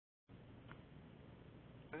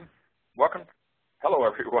Hello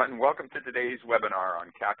everyone. Welcome to today's webinar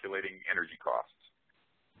on calculating energy costs.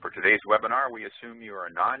 For today's webinar, we assume you are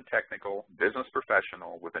a non-technical business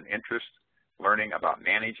professional with an interest learning about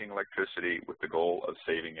managing electricity with the goal of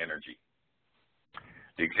saving energy.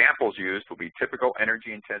 The examples used will be typical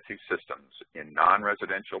energy-intensive systems in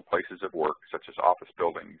non-residential places of work, such as office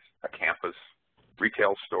buildings, a campus,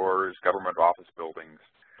 retail stores, government office buildings,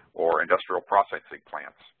 or industrial processing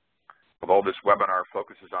plants. Although this webinar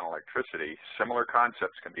focuses on electricity, similar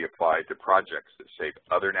concepts can be applied to projects that save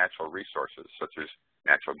other natural resources, such as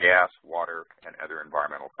natural gas, water, and other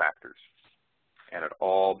environmental factors. And it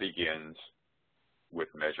all begins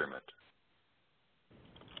with measurement.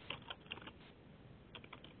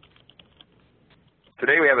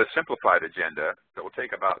 Today we have a simplified agenda that will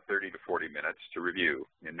take about 30 to 40 minutes to review.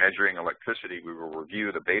 In measuring electricity, we will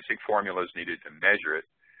review the basic formulas needed to measure it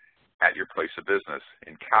at your place of business.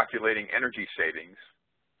 In calculating energy savings,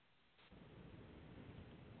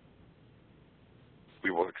 we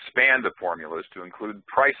will expand the formulas to include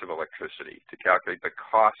price of electricity to calculate the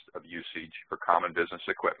cost of usage for common business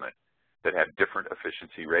equipment that have different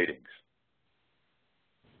efficiency ratings.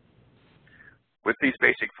 With these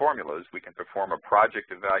basic formulas, we can perform a project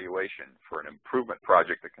evaluation for an improvement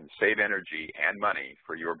project that can save energy and money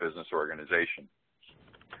for your business organization.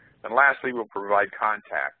 And lastly, we'll provide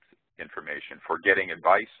contact information for getting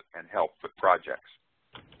advice and help with projects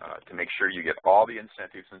to make sure you get all the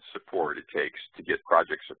incentives and support it takes to get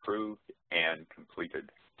projects approved and completed.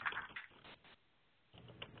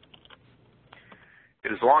 It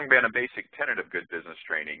has long been a basic tenet of good business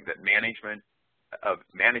training that managing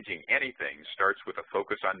anything starts with a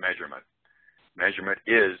focus on measurement. Measurement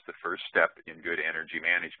is the first step in good energy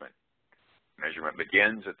management. Measurement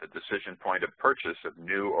begins at the decision point of purchase of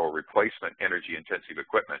new or replacement energy-intensive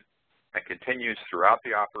equipment and continues throughout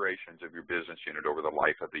the operations of your business unit over the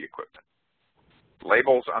life of the equipment.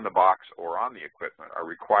 Labels on the box or on the equipment are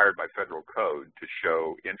required by federal code to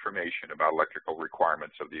show information about electrical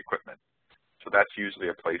requirements of the equipment. So that's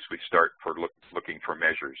usually a place we start for looking for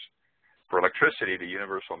measures. For electricity, the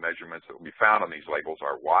universal measurements that will be found on these labels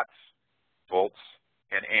are watts, volts,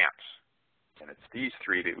 and amps. And it's these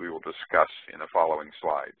three that we will discuss in the following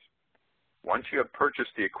slides. Once you have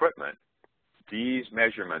purchased the equipment, these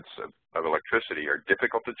measurements of electricity are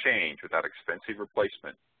difficult to change without expensive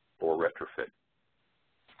replacement or retrofit.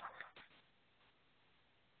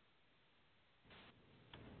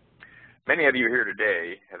 Many of you here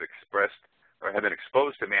today have been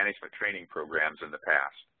exposed to management training programs in the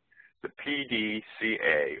past. The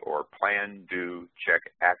PDCA, or Plan, Do, Check,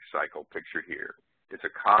 Act cycle pictured here, is a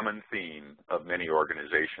common theme of many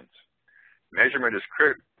organizations. Measurement is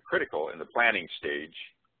critical in the planning stage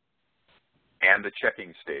and the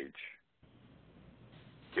checking stage.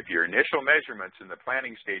 If your initial measurements in the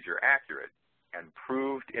planning stage are accurate and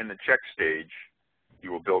proved in the check stage,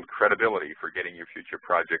 you will build credibility for getting your future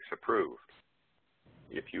projects approved.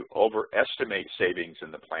 If you overestimate savings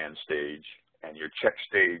in the plan stage and your check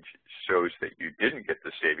stage shows that you didn't get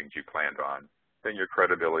the savings you planned on, then your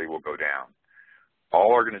credibility will go down.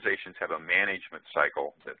 All organizations have a management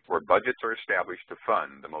cycle where budgets are established to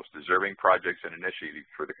fund the most deserving projects and initiatives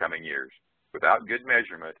for the coming years. Without good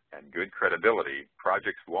measurement and good credibility,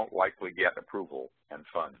 projects won't likely get approval and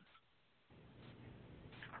funds.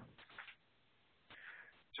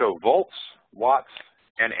 So volts, watts,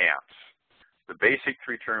 and amps, the basic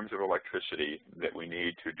three terms of electricity that we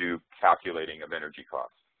need to do calculating of energy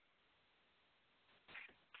costs.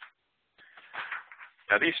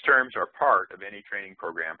 Now, these terms are part of any training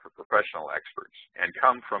program for professional experts and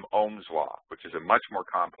come from Ohm's law, which is a much more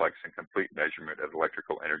complex and complete measurement of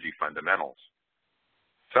electrical energy fundamentals.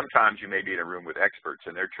 Sometimes you may be in a room with experts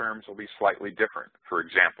and their terms will be slightly different. For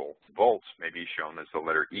example, volts may be shown as the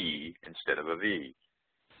letter E instead of a V.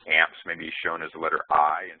 Amps may be shown as the letter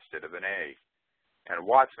I instead of an A. And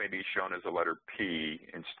watts may be shown as the letter P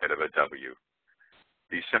instead of a W.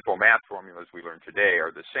 These simple math formulas we learned today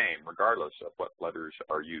are the same regardless of what letters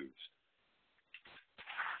are used.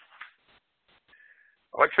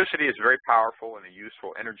 Electricity is very powerful and a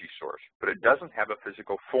useful energy source, but it doesn't have a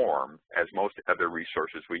physical form as most other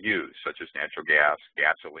resources we use, such as natural gas,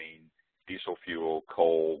 gasoline, diesel fuel,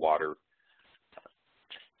 coal, water.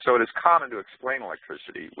 So it is common to explain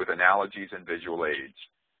electricity with analogies and visual aids.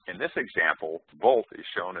 In this example, volt is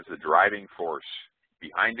shown as the driving force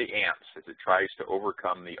behind the amps as it tries to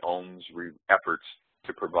overcome the Ohm's efforts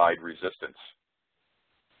to provide resistance.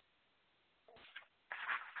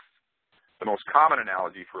 The most common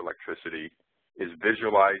analogy for electricity is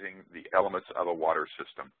visualizing the elements of a water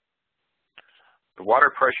system. The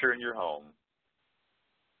water pressure in your home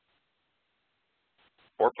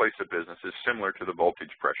or place of business is similar to the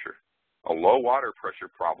voltage pressure. A low water pressure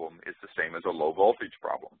problem is the same as a low voltage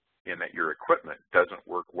problem in that your equipment doesn't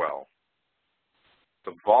work well.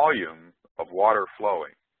 The volume of water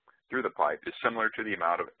flowing through the pipe is similar to the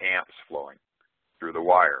amount of amps flowing through the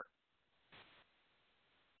wire.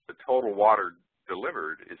 The total water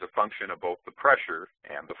delivered is a function of both the pressure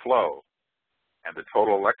and the flow, and the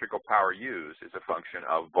total electrical power used is a function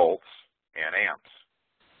of volts and amps.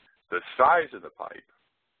 The size of the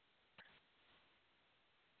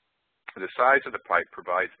pipe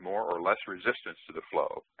provides more or less resistance to the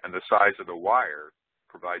flow, and the size of the wire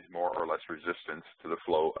provides more or less resistance to the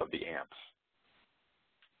flow of the amps.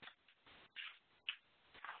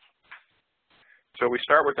 So we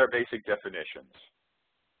start with our basic definitions.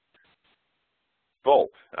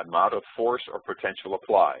 Volt, amount of force or potential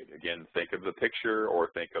applied. Again, think of the picture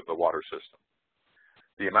or think of the water system.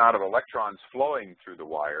 The amount of electrons flowing through the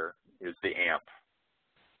wire is the amp.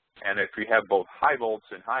 And if we have both high volts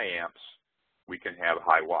and high amps, we can have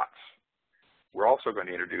high watts. We're also going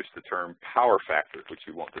to introduce the term power factor, which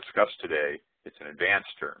we won't discuss today. It's an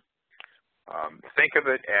advanced term. Think of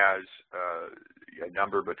it as a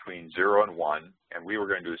number between 0 and 1, and we were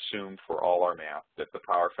going to assume for all our math that the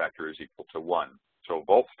power factor is equal to 1. So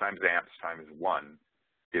volts times amps times 1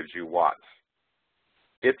 gives you watts.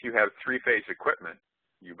 If you have three-phase equipment,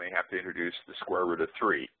 you may have to introduce the square root of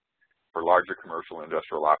 3 for larger commercial and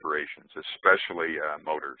industrial operations, especially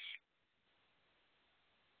motors.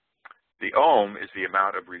 The ohm is the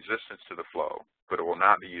amount of resistance to the flow, but it will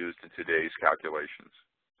not be used in today's calculations.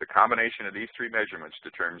 The combination of these three measurements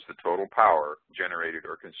determines the total power generated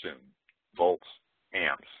or consumed. Volts,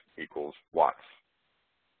 amps equals watts.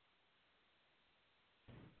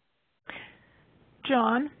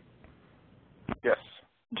 John? Yes.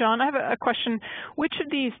 John, I have a question. Which of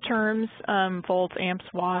these terms, volts, amps,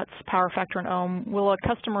 watts, power factor, and ohm, will a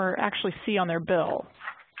customer actually see on their bill?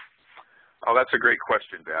 Oh, that's a great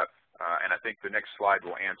question, Beth. And I think the next slide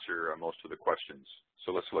will answer most of the questions.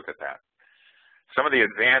 So let's look at that. Some of the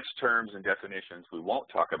advanced terms and definitions we won't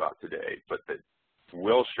talk about today, but that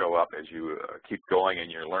will show up as you keep going in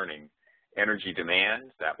your learning. Energy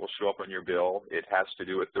demand, that will show up on your bill. It has to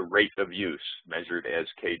do with the rate of use, measured as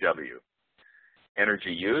kW.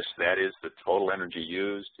 Energy use, that is the total energy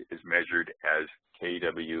used, is measured as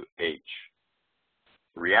kWh.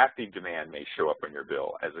 Reactive demand may show up on your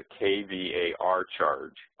bill as a kVAR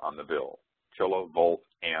charge on the bill, kilovolt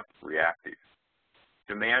amp reactive.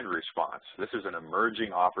 Demand response, this is an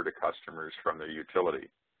emerging offer to customers from their utility.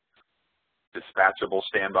 Dispatchable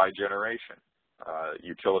standby generation.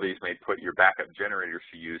 Utilities may put your backup generators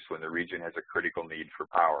to use when the region has a critical need for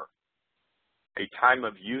power. A time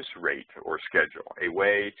of use rate or schedule, a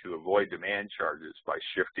way to avoid demand charges by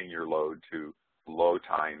shifting your load to low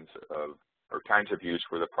times of use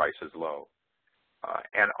where the price is low.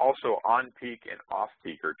 And also on-peak and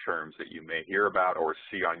off-peak are terms that you may hear about or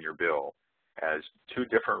see on your bill as two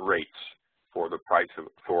different rates for the price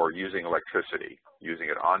for using electricity. Using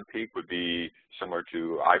it on-peak would be similar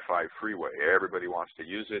to I-5 freeway. Everybody wants to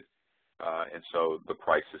use it, and so the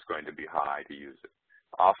price is going to be high to use it.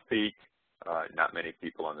 Off-peak, not many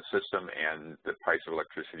people on the system, and the price of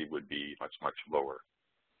electricity would be much, much lower.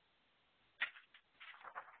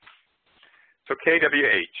 So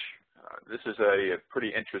kWh, this is a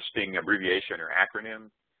pretty interesting abbreviation or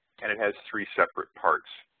acronym, and it has three separate parts.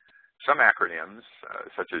 Some acronyms,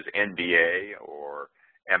 such as NBA or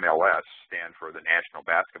MLS, stand for the National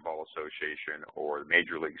Basketball Association or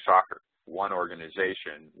Major League Soccer, one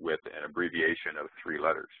organization with an abbreviation of 3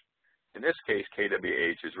 letters. In this case,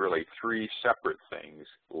 kWh is really 3 separate things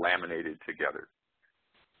laminated together.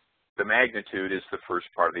 The magnitude is the first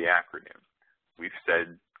part of the acronym. We've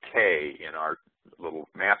said K in our little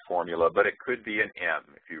math formula, but it could be an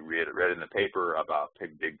M. If you read in the paper about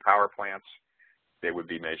big power plants, they would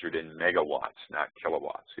be measured in megawatts, not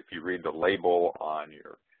kilowatts. If you read the label on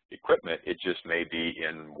your equipment, it just may be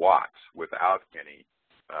in watts without any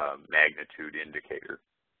magnitude indicator.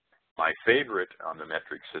 My favorite on the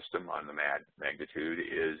metric system on the magnitude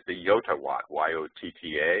is the Yotta watt,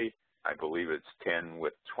 Y-O-T-T-A. I believe it's 10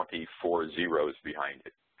 with 24 zeros behind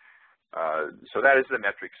it. So that is the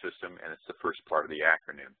metric system, and it's the first part of the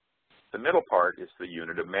acronym. The middle part is the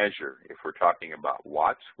unit of measure. If we're talking about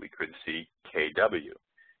watts, we could see kW.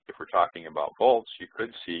 If we're talking about volts, you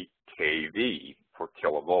could see kV for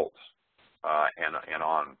kilovolts, and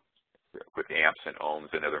on with amps and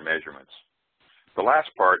ohms and other measurements. The last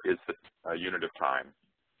part is the unit of time.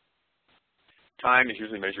 Time is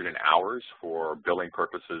usually measured in hours for billing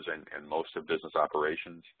purposes and most of business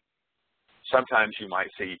operations. Sometimes you might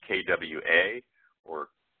see kWA or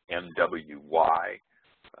MWY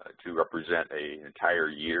to represent an entire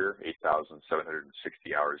year,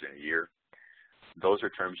 8,760 hours in a year. Those are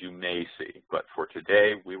terms you may see, but for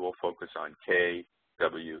today, we will focus on K,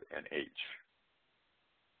 W, and H.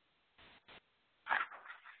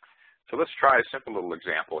 So let's try a simple little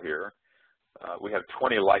example here. We have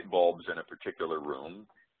 20 light bulbs in a particular room,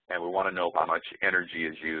 and we want to know how much energy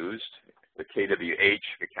is used. The kWh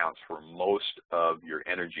accounts for most of your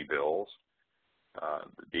energy bills,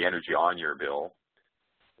 the energy on your bill.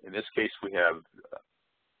 In this case, we have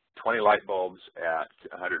 20 light bulbs at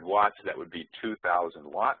 100 watts. That would be 2,000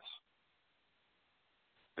 watts.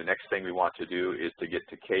 The next thing we want to do is to get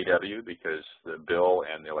to kW, because the bill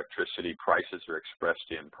and the electricity prices are expressed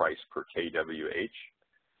in price per kWh.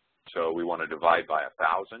 So we want to divide by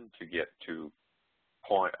 1,000 to get to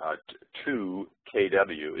 2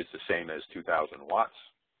 kW is the same as 2,000 watts.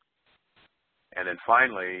 And then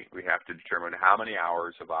finally, we have to determine how many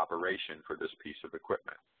hours of operation for this piece of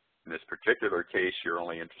equipment. In this particular case, you're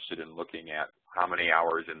only interested in looking at how many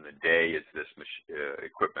hours in the day is this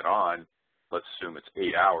equipment on. Let's assume it's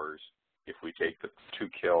 8 hours. If we take the 2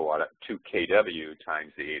 kW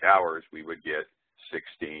times the 8 hours, we would get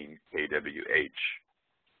 16 kWh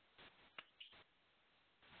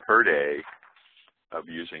per day of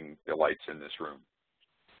using the lights in this room.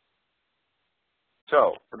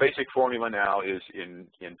 So the basic formula now is in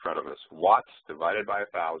front of us. Watts divided by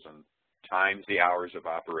 1,000 times the hours of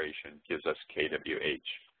operation gives us kWh.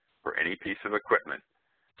 For any piece of equipment,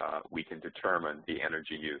 we can determine the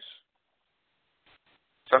energy use.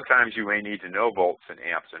 Sometimes you may need to know volts and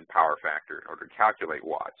amps and power factor in order to calculate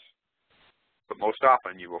watts. But most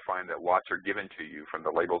often you will find that watts are given to you from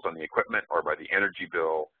the labels on the equipment or by the energy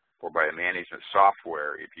bill or by a management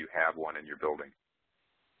software if you have one in your building.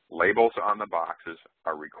 Labels on the boxes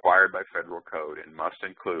are required by federal code and must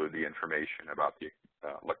include the information about the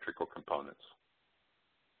electrical components.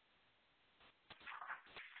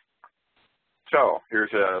 So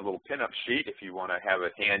here's a little pinup sheet if you want to have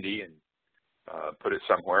it handy and put it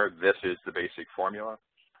somewhere. This is the basic formula.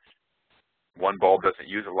 One bulb doesn't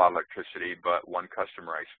use a lot of electricity, but one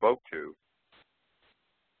customer I spoke to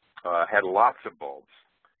had lots of bulbs.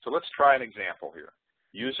 So let's try an example here.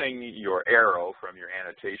 Using your arrow from your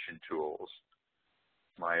annotation tools,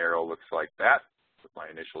 my arrow looks like that with my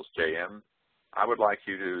initials JM. I would like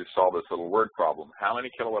you to solve this little word problem. How many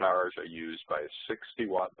kilowatt hours are used by a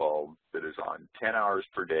 60-watt bulb that is on 10 hours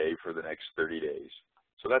per day for the next 30 days?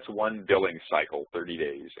 So that's one billing cycle, 30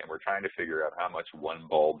 days, and we're trying to figure out how much one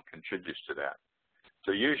bulb contributes to that.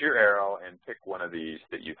 So use your arrow and pick one of these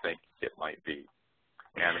that you think it might be.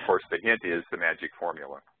 And, of course, the hint is the magic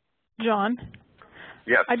formula. John?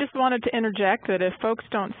 Yes. I just wanted to interject that if folks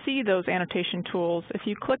don't see those annotation tools, if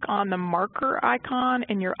you click on the marker icon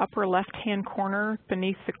in your upper left-hand corner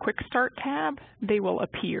beneath the Quick Start tab, they will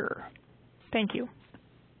appear. Thank you.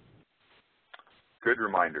 Good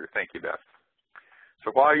reminder. Thank you, Beth. So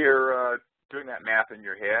while you're doing that math in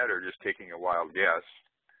your head or just taking a wild guess,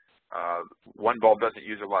 one bulb doesn't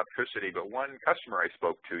use a lot of electricity, but one customer I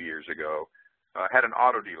spoke 2 years ago had an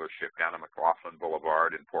auto dealership down on McLaughlin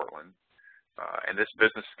Boulevard in Portland. And this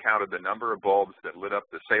business counted the number of bulbs that lit up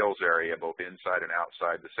the sales area, both inside and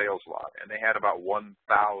outside the sales lot. And they had about 1,000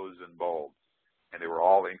 bulbs, and they were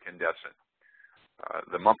all incandescent.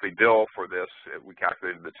 The monthly bill for this, we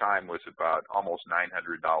calculated at the time, was about almost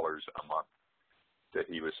 $900 a month that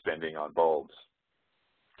he was spending on bulbs.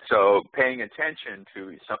 So paying attention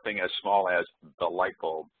to something as small as the light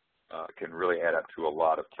bulb can really add up to a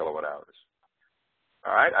lot of kilowatt hours.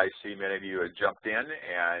 All right, I see many of you have jumped in,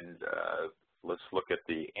 and let's look at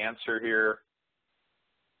the answer here.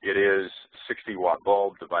 It is 60-watt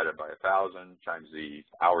bulb divided by 1,000 times the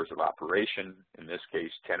hours of operation. In this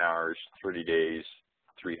case, 10 hours, 30 days,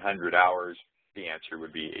 300 hours. The answer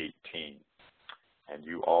would be 18. And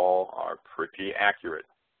you all are pretty accurate.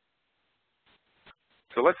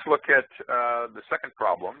 So let's look at the second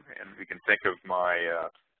problem, and we can think of my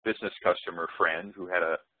business customer friend who had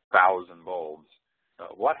 1,000 bulbs.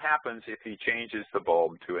 What happens if he changes the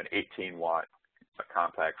bulb to an 18-watt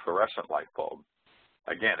compact fluorescent light bulb?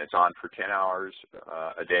 Again, it's on for 10 hours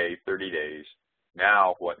a day, 30 days.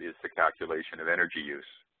 Now, what is the calculation of energy use?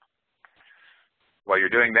 While you're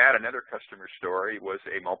doing that, another customer story was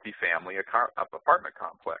a multifamily apartment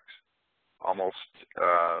complex.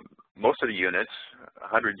 Most of the units,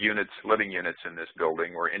 100 units, living units in this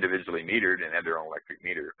building, were individually metered and had their own electric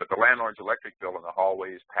meter. But the landlord's electric bill in the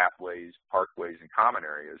hallways, pathways, parkways, and common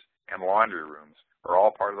areas, and laundry rooms are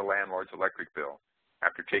all part of the landlord's electric bill.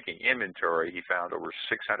 After taking inventory, he found over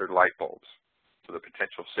 600 light bulbs. So the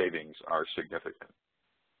potential savings are significant.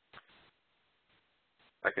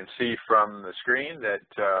 I can see from the screen that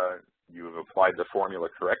you have applied the formula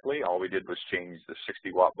correctly. All we did was change the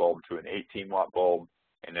 60-watt bulb to an 18-watt bulb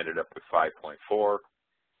and ended up with 5.4.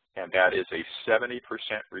 And that is a 70%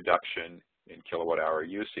 reduction in kilowatt-hour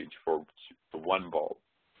usage for the one bulb.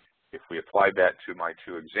 If we applied that to my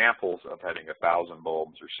two examples of having 1,000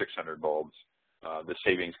 bulbs or 600 bulbs, the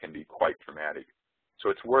savings can be quite dramatic. So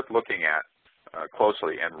it's worth looking at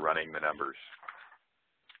closely and running the numbers.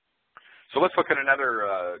 So let's look at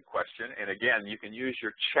another question. And again, you can use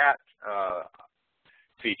your chat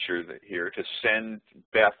feature here to send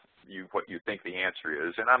Beth what you think the answer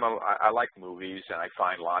is. And I like movies, and I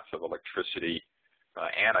find lots of electricity,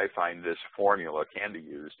 and I find this formula can be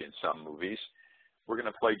used in some movies. We're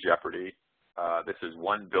going to play Jeopardy. This is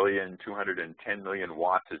 1,210,000,000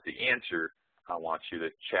 watts is the answer. I want you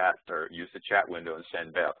to chat or use the chat window and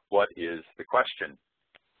send Beth, what is the question?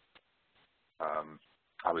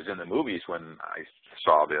 I was in the movies when I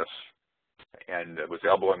saw this and was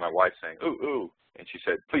elbowing my wife saying, ooh, ooh, and she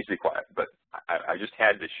said, please be quiet. But I just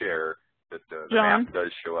had to share that the map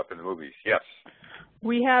does show up in the movies. Yes?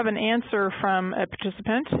 We have an answer from a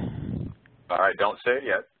participant. All right, don't say it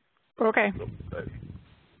yet. Okay.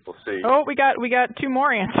 We'll see. Oh, we got two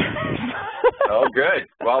more answers. Oh, good.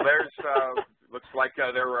 Well, there's looks like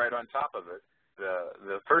they're right on top of it.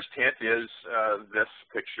 The first hint is this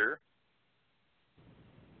picture.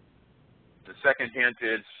 The second hint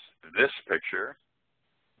is this picture.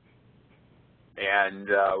 And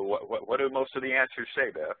what do most of the answers say,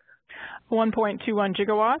 Beth? 1.21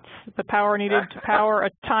 gigawatts, the power needed to power a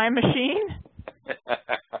time machine.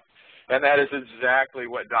 And that is exactly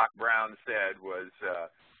what Doc Brown said was,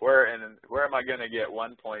 where am I going to get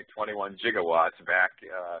 1.21 gigawatts? Back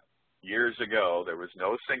years ago, there was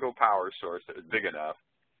no single power source that was big enough,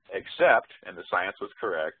 except, and the science was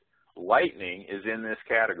correct, lightning is in this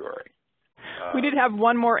category. We did have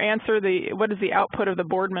one more answer. What is the output of the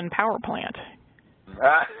Boardman power plant?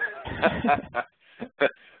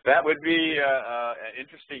 That would be an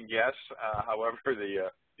interesting guess. However,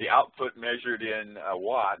 the output measured in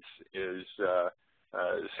watts is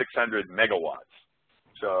 600 megawatts,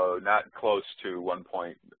 so not close to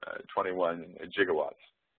 1.21 gigawatts.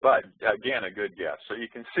 But again, a good guess. So you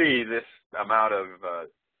can see this amount of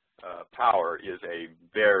power is a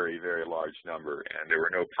very, very large number, and there were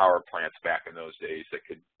no power plants back in those days that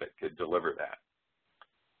could deliver that.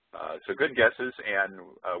 So good guesses and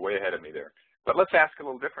way ahead of me there. But let's ask a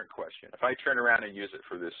little different question. If I turn around and use it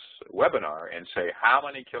for this webinar and say, how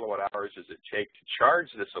many kilowatt hours does it take to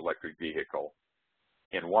charge this electric vehicle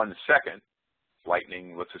in 1 second?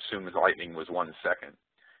 Lightning, let's assume lightning was 1 second.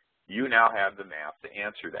 You now have the math to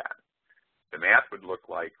answer that. The math would look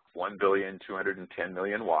like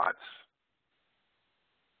 1,210,000,000 watts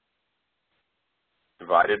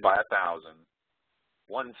divided by 1,000.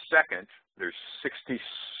 1 second, there's 60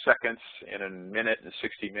 seconds in a minute and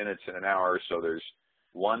 60 minutes in an hour, so there's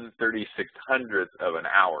 1/3600th of an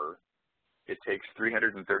hour. It takes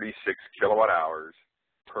 336 kilowatt hours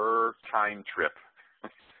per time trip,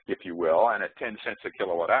 if you will, and at 10 cents a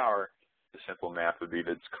kilowatt hour, the simple math would be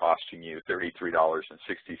that it's costing you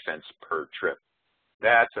 $33.60 per trip.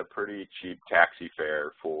 That's a pretty cheap taxi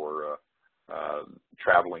fare for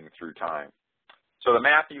traveling through time. So the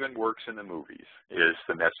math even works in the movies is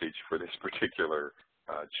the message for this particular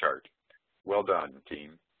chart. Well done,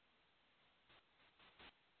 team.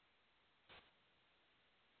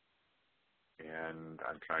 And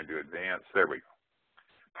I'm trying to advance. There we go.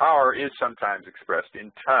 Power is sometimes expressed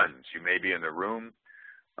in tons. You may be in the room.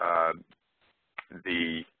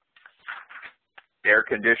 The air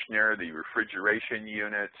conditioner, the refrigeration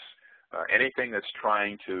units, anything that's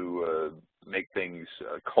trying to make things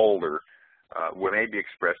colder may be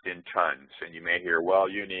expressed in tons. And you may hear, well,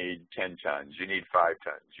 you need 10 tons, you need 5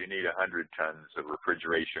 tons, you need 100 tons of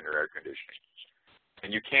refrigeration or air conditioning.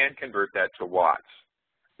 And you can convert that to watts.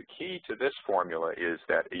 The key to this formula is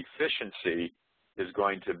that efficiency is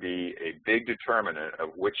going to be a big determinant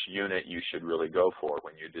of which unit you should really go for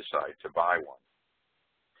when you decide to buy one.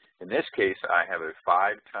 In this case, I have a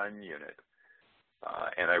 5-ton unit,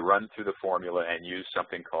 and I run through the formula and use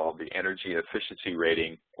something called the energy efficiency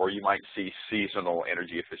rating, or you might see seasonal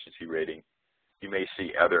energy efficiency rating. You may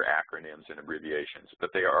see other acronyms and abbreviations,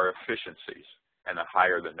 but they are efficiencies. And the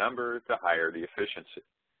higher the number, the higher the efficiency.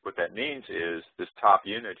 What that means is this top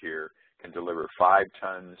unit here can deliver 5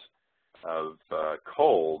 tons of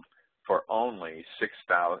cold for only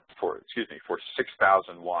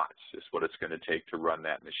 6,000 watts is what it's going to take to run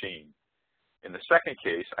that machine. In the second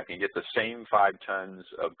case, I can get the same 5 tons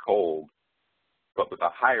of cold, but with a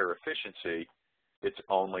higher efficiency, it's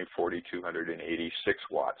only 4,286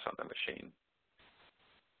 watts on the machine.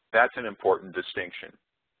 That's an important distinction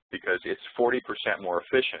because it's 40% more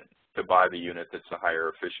efficient to buy the unit that's a higher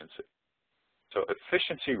efficiency. So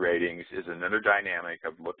efficiency ratings is another dynamic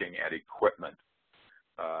of looking at equipment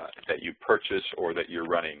that you purchase or that you're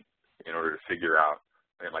running in order to figure out,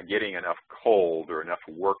 am I getting enough cold or enough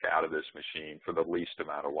work out of this machine for the least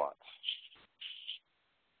amount of watts?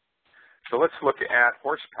 So let's look at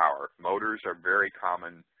horsepower. Motors are very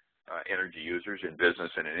common energy users in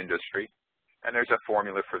business and in industry, and there's a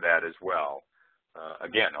formula for that as well.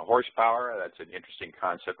 Again, a horsepower, that's an interesting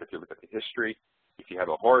concept if you look at the history. If you have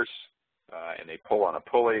a horse and they pull on a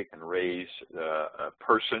pulley, it can raise a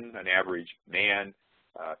person, an average man,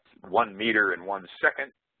 1 meter in 1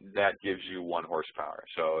 second. That gives you 1 horsepower.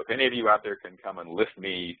 So if any of you out there can come and lift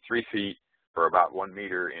me 3 feet for about 1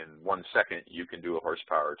 meter in 1 second, you can do a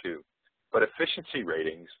horsepower too. But efficiency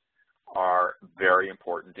ratings are very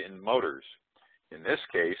important in motors. In this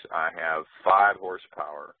case, I have 5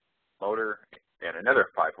 horsepower motor and another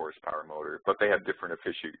 5 horsepower motor, but they have different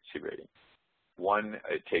efficiency ratings. One,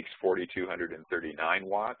 it takes 4,239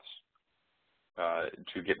 watts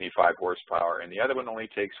to get me 5 horsepower, and the other one only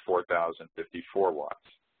takes 4,054 watts.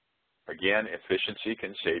 Again, efficiency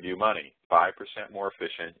can save you money. 5% more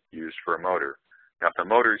efficient used for a motor. Now, if the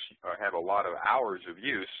motors have a lot of hours of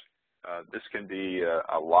use, this can be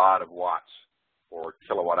a lot of watts or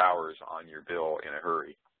kilowatt hours on your bill in a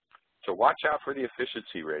hurry. So watch out for the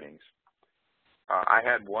efficiency ratings. I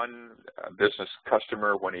had one business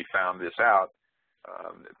customer, when he found this out,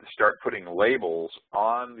 start putting labels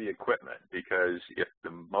on the equipment, because if the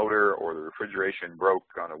motor or the refrigeration broke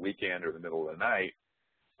on a weekend or the middle of the night,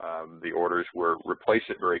 the orders were replace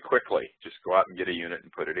it very quickly. Just go out and get a unit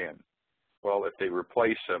and put it in. Well, if they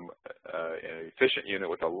replace an efficient unit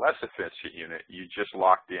with a less efficient unit, you just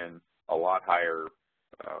locked in a lot higher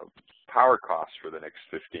power costs for the next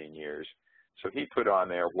 15 years. So he put on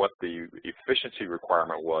there what the efficiency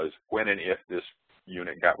requirement was when and if this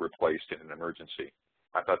unit got replaced in an emergency.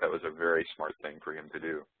 I thought that was a very smart thing for him to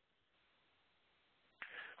do.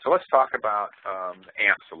 So let's talk about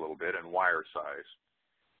amps a little bit and wire size.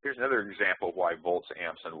 Here's another example of why volts,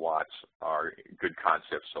 amps, and watts are good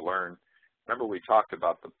concepts to learn. Remember, we talked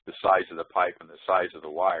about the size of the pipe and the size of the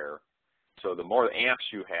wire. So the more amps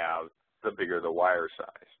you have, the bigger the wire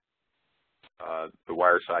size. The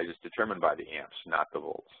wire size is determined by the amps, not the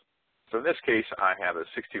volts. So in this case, I have a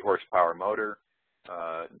 60 horsepower motor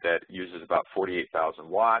that uses about 48,000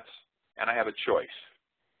 watts, and I have a choice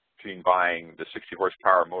between buying the 60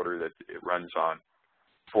 horsepower motor that it runs on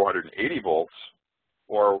 480 volts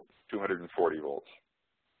or 240 volts.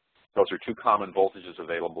 Those are 2 common voltages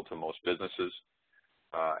available to most businesses.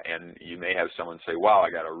 And you may have someone say, wow,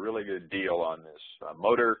 I got a really good deal on this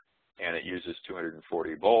motor, and it uses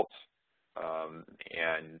 240 volts,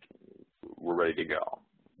 and we're ready to go.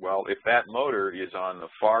 Well, if that motor is on the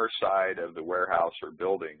far side of the warehouse or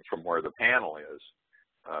building from where the panel is,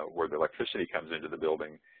 where the electricity comes into the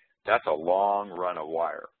building, that's a long run of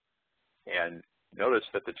wire. And notice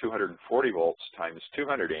that the 240 volts times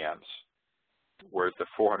 200 amps, whereas the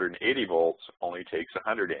 480 volts only takes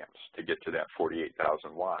 100 amps to get to that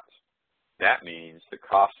 48,000 watts. That means the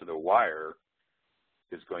cost of the wire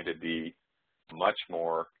is going to be much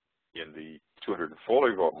more in the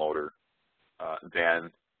 240 volt motor than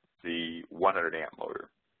the 100 amp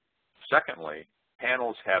motor. Secondly,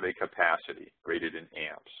 panels have a capacity rated in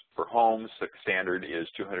amps. For homes, the standard is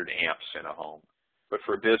 200 amps in a home, but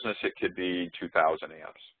for business it could be 2,000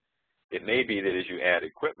 amps. It may be that as you add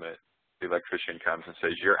equipment, the electrician comes and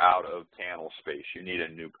says, you're out of panel space, you need a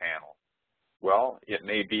new panel. Well, it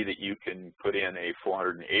may be that you can put in a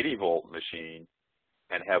 480 volt machine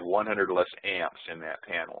and have 100 less amps in that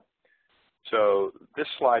panel. So this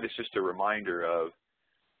slide is just a reminder of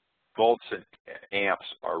volts and amps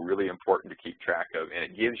are really important to keep track of, and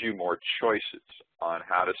it gives you more choices on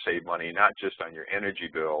how to save money, not just on your energy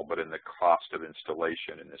bill, but in the cost of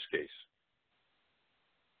installation in this case.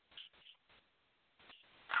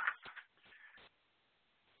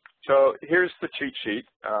 So here's the cheat sheet.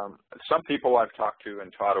 Some people I've talked to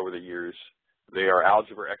and taught over the years, they are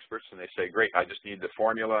algebra experts, and they say, great, I just need the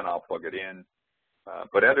formula and I'll plug it in.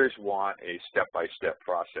 But others want a step-by-step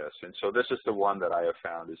process. And so this is the one that I have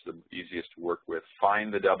found is the easiest to work with.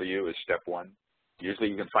 Find the W is step 1. Usually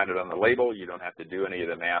you can find it on the label. You don't have to do any of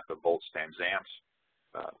the math of volts times amps.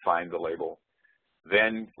 Find the label.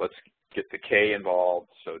 Then let's get the K involved,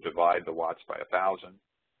 so divide the watts by 1,000.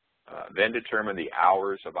 Then determine the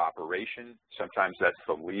hours of operation. Sometimes that's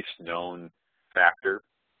the least known factor.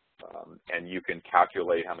 And you can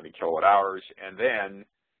calculate how many kilowatt hours, and then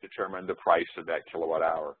determine the price of that kilowatt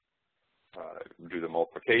hour. Do the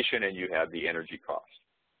multiplication, and you have the energy cost.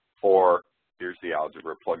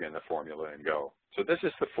 algebra, plug in the formula, and go. So this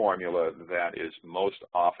is the formula that is most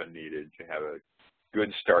often needed to have a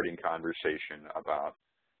good starting conversation about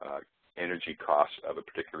energy costs of a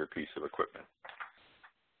particular piece of equipment.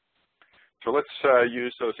 So let's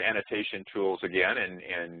use those annotation tools again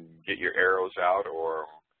and get your arrows out or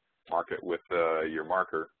mark it with your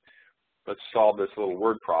marker. Let's solve this little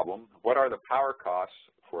word problem. What are the power costs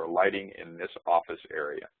for lighting in this office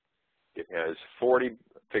area? It has 40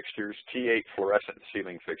 fixtures, T8 fluorescent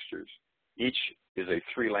ceiling fixtures. Each is a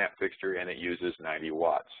 3-lamp fixture and it uses 90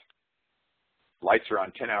 watts. Lights are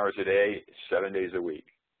on 10 hours a day, 7 days a week.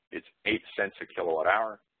 It's 8 cents a kilowatt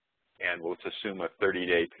hour, and let's assume a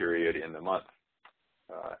 30-day period in the month.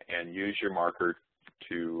 And use your marker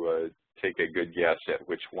to take a good guess at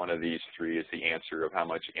which one of these three is the answer of how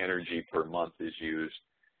much energy per month is used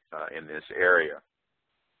in this area.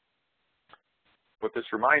 What this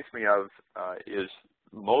reminds me of is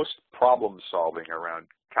most problem solving around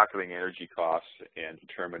calculating energy costs and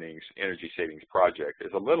determining energy savings project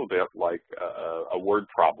is a little bit like a word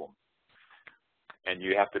problem. And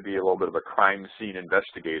you have to be a little bit of a crime scene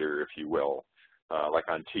investigator, if you will, like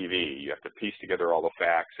on TV. You have to piece together all the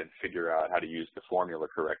facts and figure out how to use the formula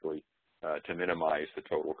correctly to minimize the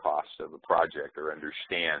total cost of the project or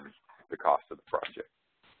understand the cost of the project.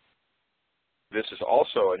 This is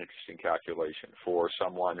also an interesting calculation for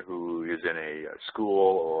someone who is in a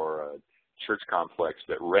school or a church complex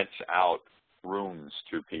that rents out rooms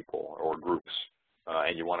to people or groups.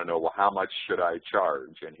 And you want to know, well, how much should I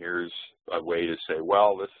charge? And here's a way to say,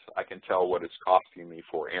 well, I can tell what it's costing me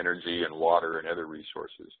for energy and water and other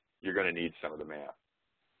resources. You're going to need some of the math.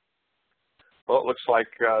 Well, it looks like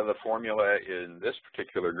the formula in this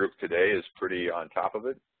particular group today is pretty on top of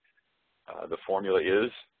it. The formula is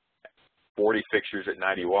 40 fixtures at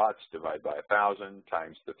 90 watts divided by 1,000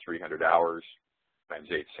 times the 300 hours times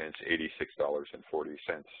 8 cents,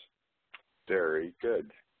 $86.40. Very good.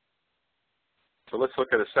 So let's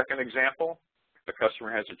look at a second example. The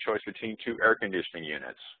customer has a choice between 2 air conditioning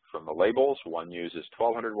units. From the labels, one uses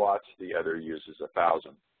 1,200 watts, the other uses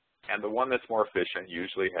 1,000. And the one that's more efficient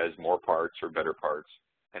usually has more parts or better parts,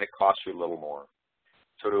 and it costs you a little more.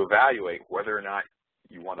 So to evaluate whether or not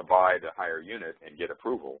you want to buy the higher unit and get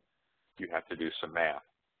approval, you have to do some math.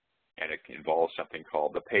 And it involves something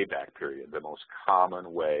called the payback period, the most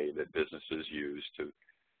common way that businesses use to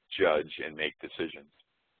judge and make decisions.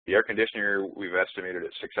 The air conditioner we've estimated at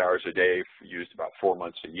 6 hours a day, used about 4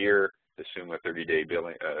 months a year, assume a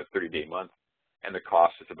 30-day month, and the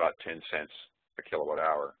cost is about 10 cents a kilowatt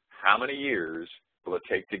hour. How many years will it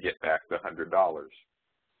take to get back the $100?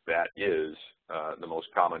 That is the most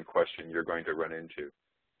common question you're going to run into.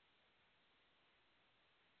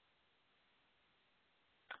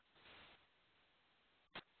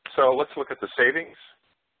 So let's look at the savings.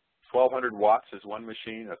 1,200 watts is one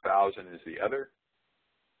machine, 1,000 is the other.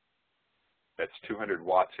 That's 200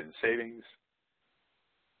 watts in savings.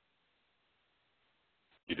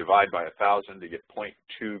 You divide by 1,000 to get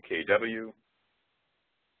 0.2 kW.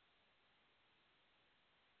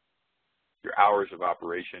 Your hours of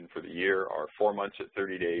operation for the year are 4 months at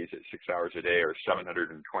 30 days at 6 hours a day, or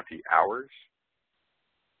 720 hours.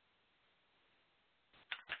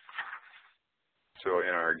 So in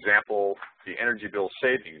our example, the energy bill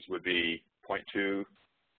savings would be 0.2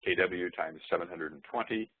 kW times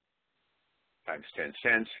 720 times 10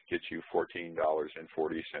 cents gets you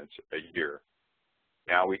 $14.40 a year.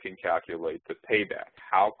 Now we can calculate the payback.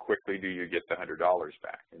 How quickly do you get the $100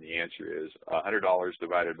 back? And the answer is $100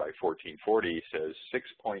 divided by 1440 says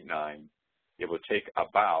 6.9. It will take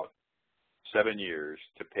about 7 years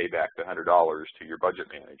to pay back the $100 to your budget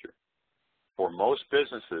manager. For most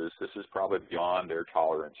businesses, this is probably beyond their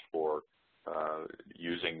tolerance for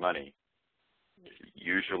using money.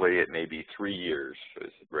 Usually it may be 3 years,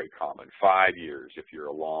 is very common, 5 years if you're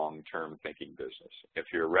a long-term thinking business. If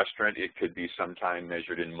you're a restaurant, it could be sometime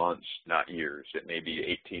measured in months, not years. It may be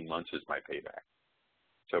 18 months is my payback.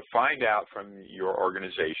 So find out from your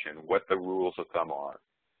organization what the rules of thumb are,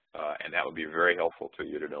 and that would be very helpful to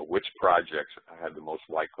you to know which projects have the most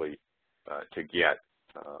likely to get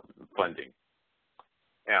funding.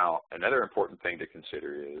 Now, another important thing to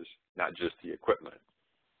consider is not just the equipment,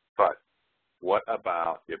 but what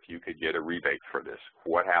about if you could get a rebate for this?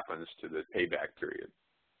 What happens to the payback period?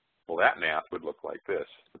 Well, that math would look like this.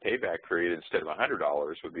 The payback period, instead of $100,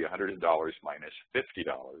 would be $100 minus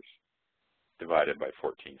 $50 divided by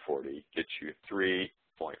 1440, gets you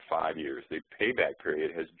 3.5 years. The payback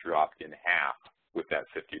period has dropped in half with that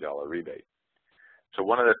 $50 rebate. So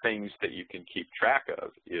one of the things that you can keep track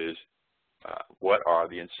of is what are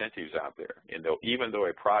the incentives out there. And even though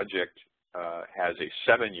a project has a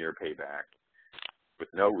 7-year payback,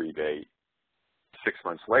 with no rebate. 6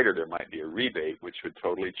 months later, there might be a rebate, which would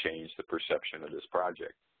totally change the perception of this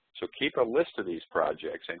project. So keep a list of these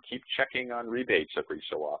projects and keep checking on rebates every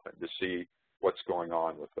so often to see what's going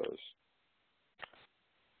on with those.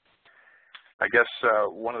 I guess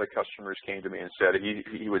one of the customers came to me and said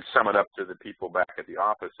he would sum it up to the people back at the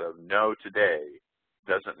office of no today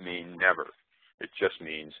doesn't mean never. It just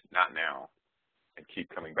means not now, and keep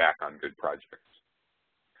coming back on good projects.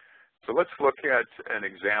 So let's look at an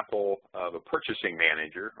example of a purchasing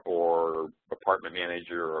manager or department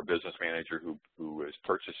manager or a business manager who is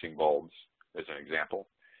purchasing bulbs as an example.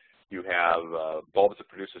 You have bulbs that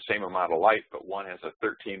produce the same amount of light, but one has a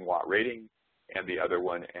 13-watt rating and the other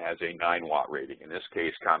one has a 9-watt rating. In this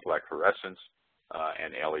case, compact fluorescents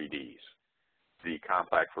and LEDs. The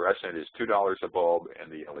compact fluorescent is $2 a bulb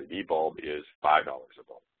and the LED bulb is $5 a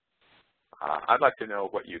bulb. I'd like to know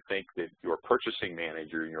what you think that your purchasing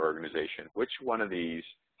manager in your organization, which one of these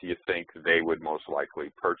do you think they would most likely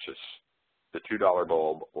purchase, the $2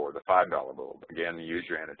 bulb or the $5 bulb? Again, use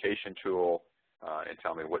your annotation tool and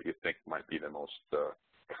tell me what you think might be the most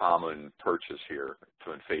common purchase here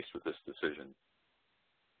when faced with this decision.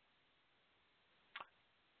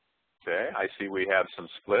 Okay, I see we have some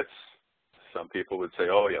splits. Some people would say,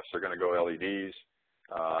 oh yes, they're going to go LEDs.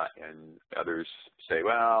 And others say,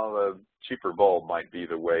 well, a cheaper bulb might be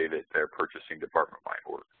the way that their purchasing department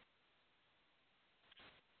might work.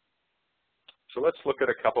 So let's look at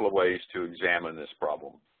a couple of ways to examine this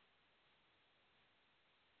problem.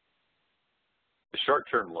 The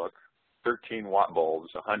short-term look, 13-watt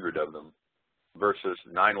bulbs, 100 of them, versus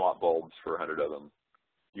 9-watt bulbs for 100 of them,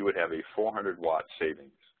 you would have a 400-watt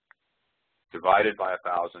savings. Divided by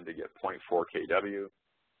 1,000 to get 0.4 kW.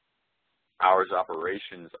 Hours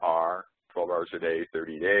operations are 12 hours a day,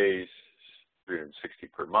 30 days, 360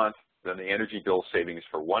 per month. Then the energy bill savings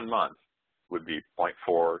for 1 month would be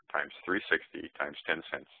 0.4 times 360 times 10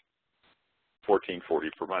 cents, $14.40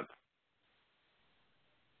 per month.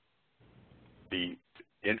 The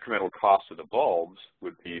incremental cost of the bulbs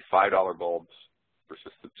would be $5 bulbs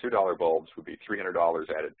versus the $2 bulbs would be $300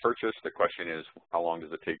 added purchase. The question is, how long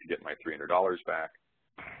does it take to get my $300 back?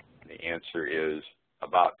 And the answer is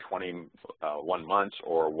about 21 months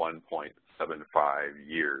or 1.75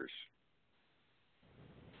 years.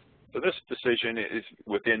 So this decision is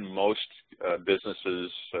within most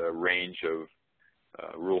businesses' range of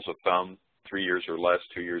rules of thumb, 3 years or less,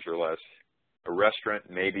 2 years or less. A restaurant,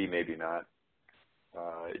 maybe, maybe not.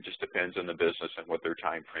 It just depends on the business and what their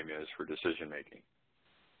time frame is for decision making.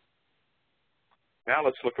 Now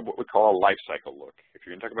let's look at what we call a life cycle look. If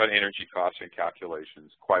you're going to talk about energy costs and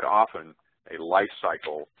calculations, quite often a life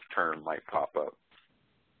cycle term might pop up.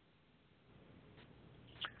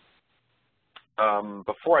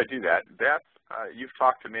 Before I do that, you've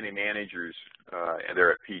talked to many managers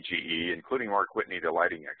there at PGE, including Mark Whitney, the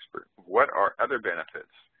lighting expert. What are other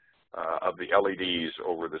benefits of the LEDs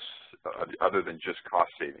over this, other than just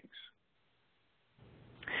cost savings?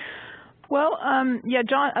 Well, yeah,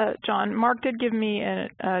 John, Mark did give me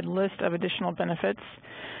a list of additional benefits,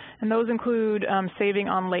 and those include saving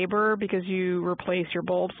on labor because you replace your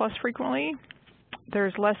bulbs less frequently.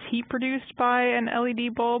 There's less heat produced by an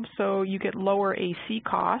LED bulb, so you get lower AC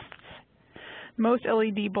costs. Most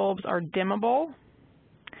LED bulbs are dimmable,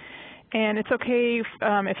 and it's okay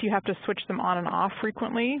if you have to switch them on and off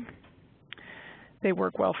frequently. They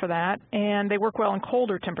work well for that, and they work well in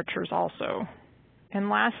colder temperatures also. And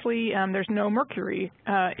lastly, there's no mercury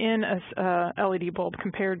in a LED bulb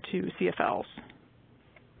compared to CFLs.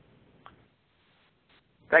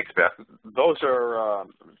 Thanks, Beth. Those are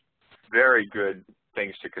very good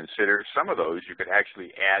things to consider. Some of those you could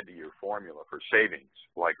actually add to your formula for savings,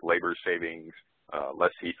 like labor savings,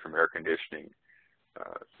 less heat from air conditioning.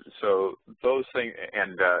 So those things,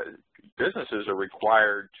 and businesses are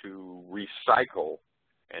required to recycle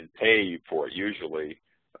and pay for it usually,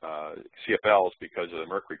 CFLs because of the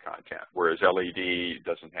mercury content, whereas LED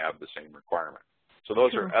doesn't have the same requirement. So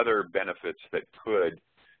those are other benefits that could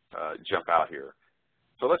jump out here.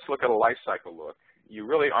 So let's look at a life cycle look. You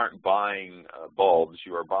really aren't buying bulbs,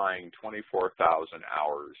 you are buying 24,000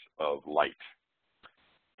 hours of light.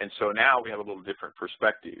 And so now we have a little different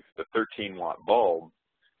perspective. The 13-watt bulb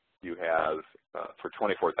you have for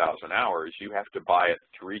 24,000 hours, you have to buy it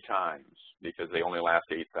 3 times because they only last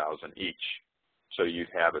 8,000 each. So you'd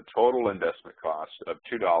have a total investment cost of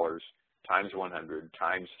 $2 times 100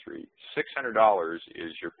 times 3. $600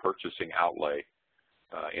 is your purchasing outlay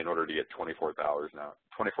in order to get 24,000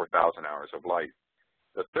 hours of light.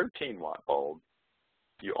 The 13-watt bulb,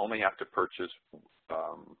 you only have to purchase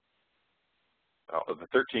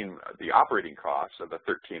the operating cost of the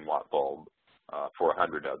 13-watt bulb for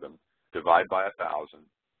 100 of them, divide by 1,000,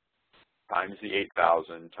 times the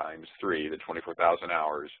 8,000 times 3, the 24,000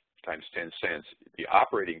 hours, times 10 cents, the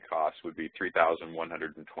operating cost would be $3,120.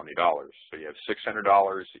 So you have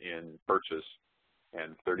 $600 in purchase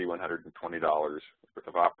and $3,120 worth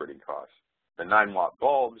of operating costs. The 9-watt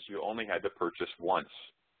bulbs you only had to purchase once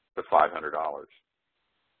for $500.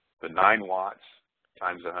 The 9 watts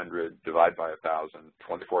times 100, divide by 1,000,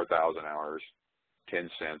 24,000 hours, 10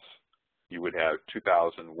 cents, you would have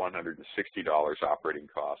 $2,160 operating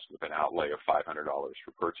costs with an outlay of $500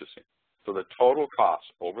 for purchasing. So the total cost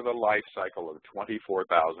over the life cycle of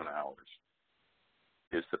 24,000 hours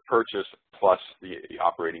is the purchase plus the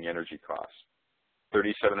operating energy costs,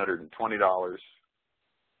 $3,720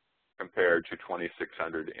 compared to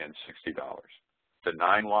 $2,660. The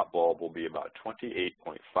 9-watt bulb will be about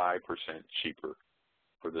 28.5% cheaper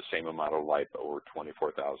for the same amount of life over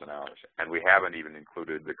 24,000 hours. And we haven't even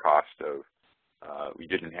included the cost of, we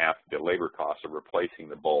didn't have the labor cost of replacing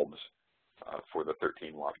the bulbs for the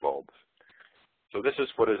 13-watt bulbs. So this is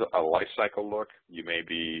what is a life cycle look. You may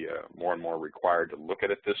be more and more required to look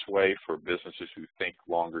at it this way for businesses who think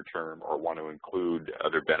longer term or want to include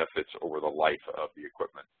other benefits over the life of the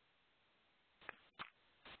equipment.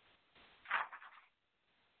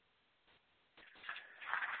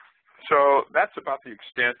 So that's about the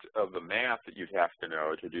extent of the math that you'd have to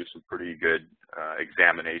know to do some pretty good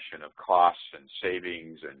examination of costs and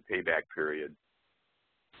savings and payback period.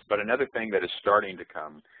 But another thing that is starting to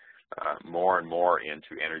come more and more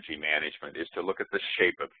into energy management is to look at the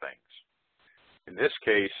shape of things. In this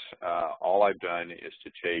case, all I've done is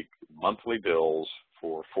to take monthly bills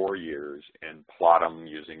for 4 years and plot them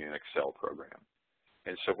using an Excel program.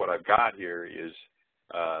 And so what I've got here is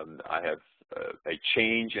I have a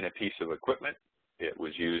change in a piece of equipment. It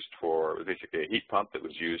was used for basically a heat pump that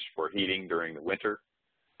was used for heating during the winter,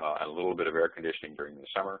 and a little bit of air conditioning during the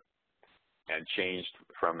summer, and changed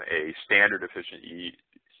from a standard efficiency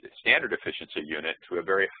unit to a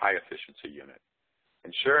very high efficiency unit.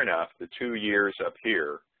 And sure enough, the 2 years up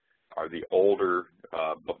here are the older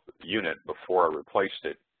unit before I replaced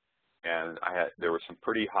it, and there were some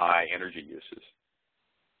pretty high energy uses.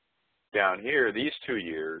 Down here, these 2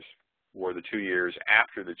 years were the 2 years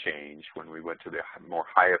after the change when we went to the more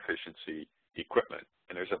high efficiency equipment.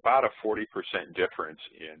 And there's about a 40% difference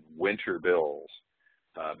in winter bills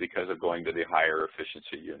because of going to the higher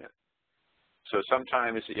efficiency unit. So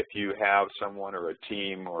sometimes if you have someone or a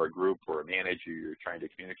team or a group or a manager you're trying to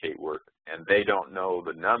communicate with and they don't know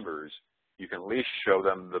the numbers, you can at least show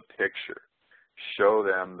them the picture, show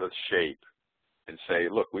them the shape, and say,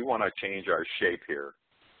 look, we want to change our shape here.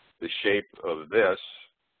 The shape of this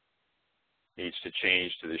needs to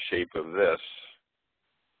change to the shape of this,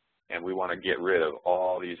 and we want to get rid of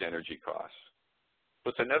all these energy costs. So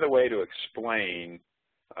it's another way to explain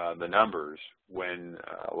the numbers when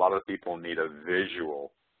a lot of people need a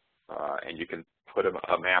visual, and you can put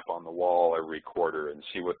a map on the wall every quarter and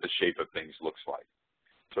see what the shape of things looks like.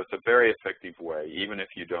 So it's a very effective way, even if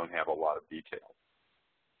you don't have a lot of detail.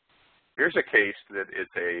 Here's a case that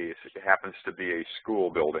it happens to be a school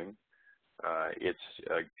building. It's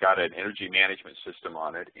got an energy management system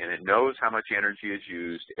on it, and it knows how much energy is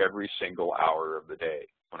used every single hour of the day.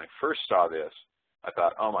 When I first saw this, I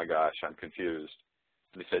thought, oh my gosh, I'm confused.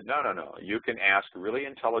 And they said, no, no, no. You can ask really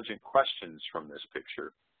intelligent questions from this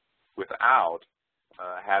picture without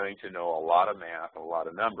having to know a lot of math, a lot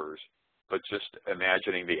of numbers, but just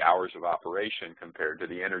imagining the hours of operation compared to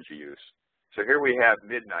the energy use. So here we have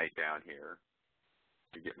midnight down here.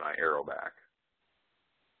 Let me get my arrow back.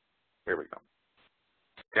 Here we go.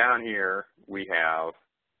 Down here we have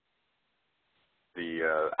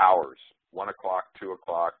the hours, 1 o'clock, 2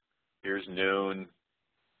 o'clock, here's noon,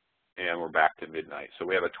 and we're back to midnight. So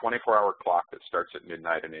we have a 24-hour clock that starts at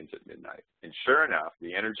midnight and ends at midnight. And sure enough,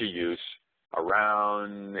 the energy use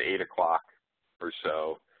around 8 o'clock or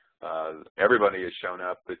so, everybody has shown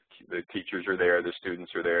up. The teachers are there, the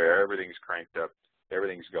students are there, everything's cranked up,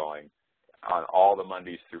 everything's going on all the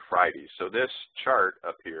Mondays through Fridays. So this chart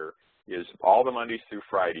up here is all the Mondays through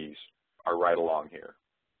Fridays are right along here.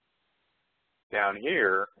 Down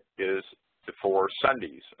here is the 4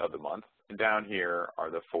 Sundays of the month, and down here are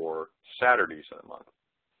the 4 Saturdays of the month.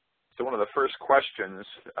 So one of the first questions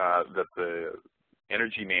that the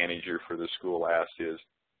energy manager for the school asked is,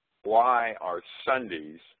 why are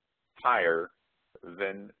Sundays higher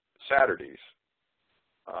than Saturdays?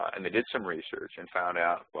 And they did some research and found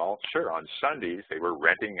out, well, sure, on Sundays they were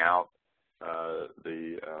renting out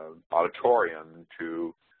the auditorium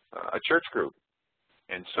to a church group.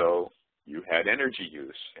 And so you had energy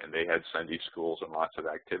use, and they had Sunday schools and lots of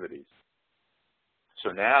activities.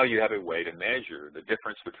 So now you have a way to measure the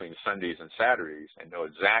difference between Sundays and Saturdays and know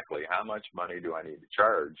exactly how much money do I need to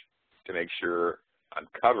charge to make sure I'm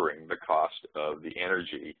covering the cost of the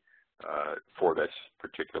energy for this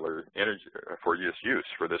particular energy, for this use,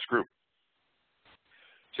 for this group.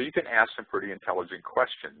 So you can ask some pretty intelligent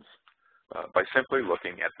questions by simply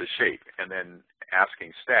looking at the shape and then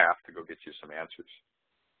asking staff to go get you some answers.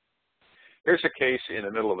 Here's a case in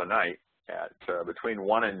the middle of the night at between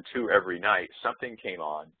 1 and 2 every night. Something came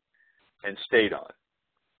on and stayed on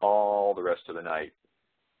all the rest of the night.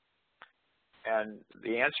 And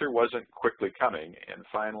the answer wasn't quickly coming, and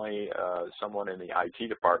finally someone in the IT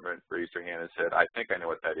department raised their hand and said, I think I know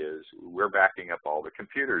what that is. We're backing up all the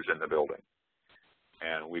computers in the building.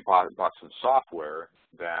 And we bought some software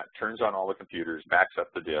that turns on all the computers, backs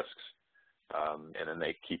up the disks, and then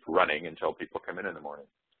they keep running until people come in the morning.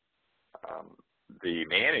 The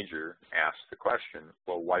manager asked the question,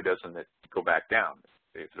 well, why doesn't it go back down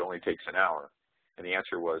if it only takes an hour? And the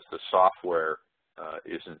answer was the software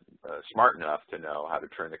isn't smart enough to know how to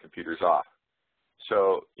turn the computers off.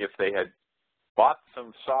 So if they had bought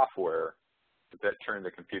some software that turned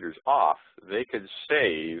the computers off, they could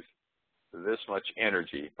save this much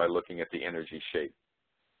energy by looking at the energy shape.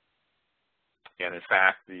 And in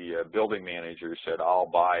fact, the building manager said, I'll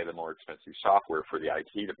buy the more expensive software for the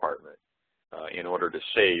IT department in order to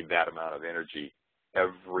save that amount of energy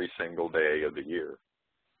every single day of the year.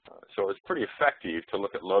 So it's pretty effective to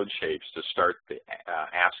look at load shapes to start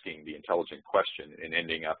asking the intelligent question and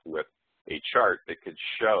ending up with a chart that could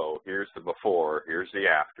show here's the before, here's the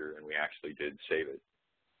after, and we actually did save it.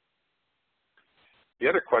 The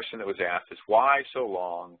other question that was asked is why so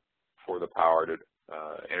long for the power to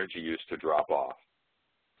energy use to drop off?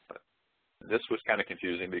 This was kind of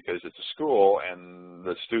confusing because it's a school and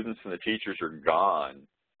the students and the teachers are gone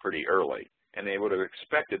pretty early, and they would have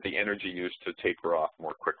expected the energy use to taper off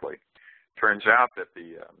more quickly. Turns out that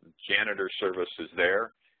the janitor service is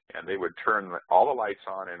there, and they would turn all the lights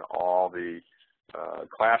on in all the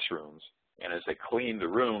classrooms, and as they cleaned the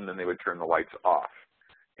room, then they would turn the lights off.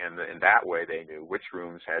 And in that way, they knew which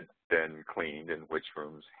rooms had been cleaned and which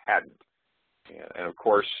rooms hadn't. And of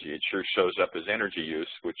course, it sure shows up as energy use,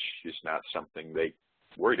 which is not something they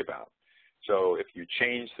worried about. So if you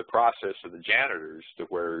change the process of the janitors to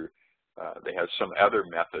where they have some other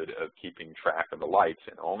method of keeping track of the lights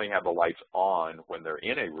and only have the lights on when they're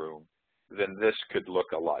in a room, then this could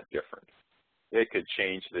look a lot different. They could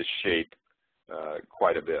change this shape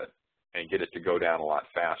quite a bit and get it to go down a lot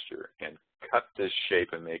faster and cut this shape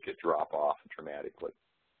and make it drop off dramatically.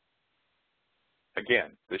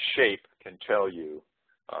 Again, the shape can tell you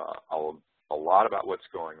a lot about what's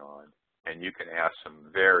going on, and you can ask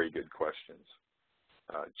some very good questions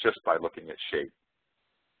just by looking at shape.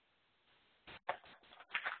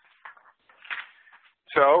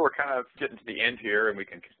 So we're kind of getting to the end here, and we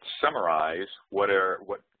can summarize what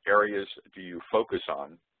areas do you focus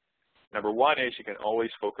on. Number one is you can always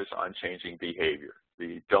focus on changing behavior,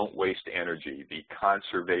 the don't waste energy, the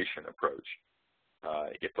conservation approach.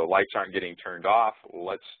 If the lights aren't getting turned off,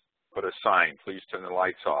 let's put a sign, please turn the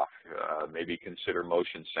lights off. Maybe consider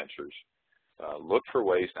motion sensors. Look for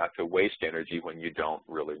ways not to waste energy when you don't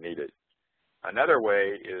really need it. Another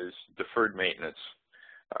way is deferred maintenance.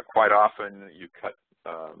 Quite often you cut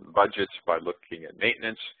budgets by looking at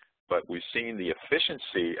maintenance, but we've seen the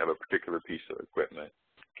efficiency of a particular piece of equipment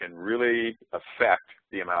can really affect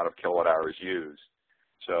the amount of kilowatt hours used.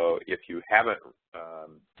 So if you haven't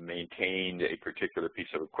maintained a particular piece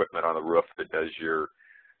of equipment on the roof that does your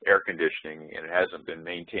air conditioning and it hasn't been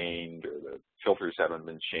maintained or the filters haven't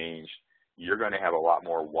been changed, you're going to have a lot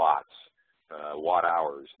more watt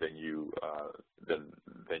hours than you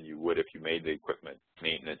would if you made the equipment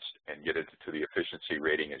maintenance and get it to the efficiency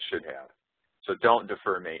rating it should have. So don't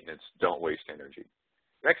defer maintenance, don't waste energy.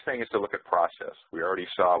 Next thing is to look at process. We already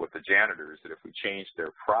saw with the janitors that if we changed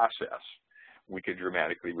their process, we could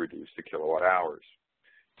dramatically reduce the kilowatt hours.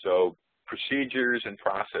 So procedures and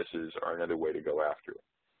processes are another way to go after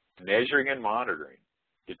it. Measuring and monitoring.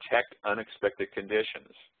 Detect unexpected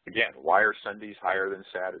conditions. Again, why are Sundays higher than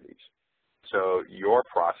Saturdays? So your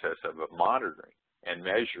process of monitoring and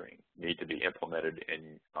measuring need to be implemented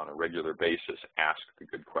on a regular basis. Ask the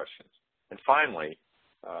good questions. And finally,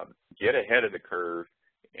 get ahead of the curve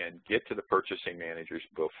and get to the purchasing managers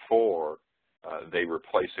before they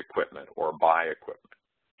replace equipment or buy equipment,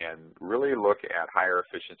 and really look at higher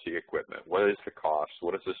efficiency equipment. What is the cost?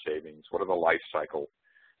 What is the savings? What are the life cycle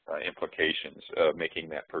implications of making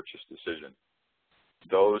that purchase decision?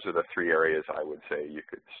 Those are the three areas I would say you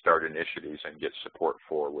could start initiatives and get support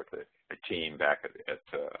for with a team back at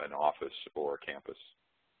an office or a campus.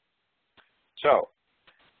 So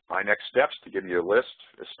My next steps to give you a list: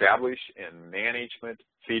 establish a management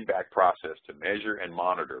feedback process to measure and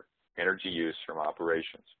monitor energy use from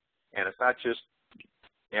operations. And it's not just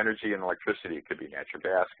energy and electricity. It could be natural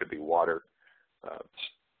gas, it could be water.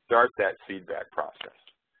 Start that feedback process.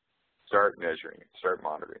 Start measuring it, start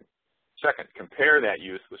monitoring. Second, compare that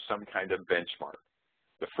use with some kind of benchmark.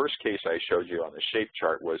 The first case I showed you on the shape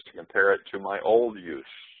chart was to compare it to my old use.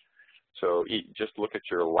 So just look at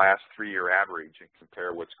your last 3-year average and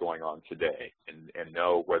compare what's going on today and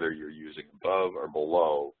know whether you're using above or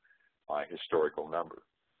below my historical number.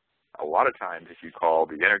 A lot of times if you call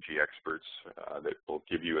the energy experts that will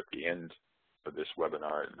give you at the end of this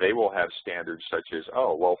webinar, they will have standards such as,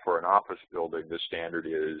 oh, well, for an office building, the standard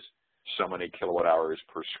is so many kilowatt hours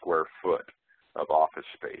per square foot of office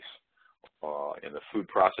space. In the food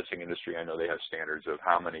processing industry, I know they have standards of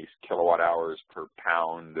how many kilowatt hours per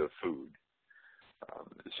pound of food.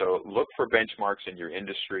 So look for benchmarks in your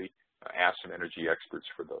industry. Ask some energy experts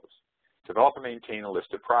for those. Develop and maintain a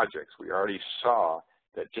list of projects. We already saw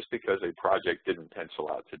that just because a project didn't pencil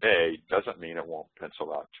out today doesn't mean it won't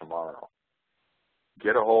pencil out tomorrow.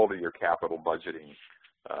 Get a hold of your capital budgeting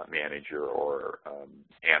manager or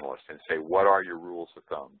analyst and say, what are your rules of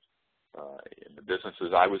thumb? In the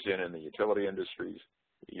businesses I was in the utility industries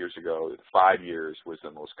years ago, 5 years was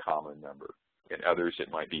the most common number. In others,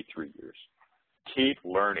 it might be 3 years. Keep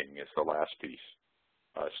learning is the last piece.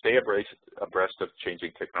 Stay abreast of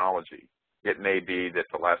changing technology. It may be that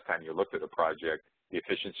the last time you looked at a project, the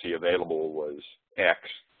efficiency available was X,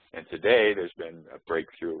 and today there's been a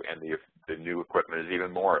breakthrough and the new equipment is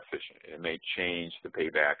even more efficient. It may change the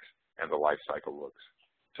paybacks and the life cycle looks.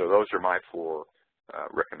 So those are my 4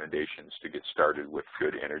 recommendations to get started with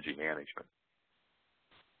good energy management.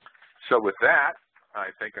 So with that, I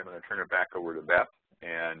think I'm going to turn it back over to Beth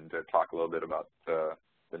and talk a little bit about the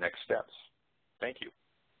next steps. Thank you.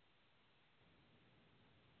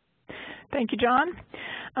 Thank you, John.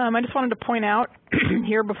 I just wanted to point out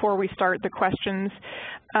here before we start the questions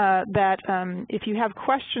that if you have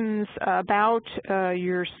questions about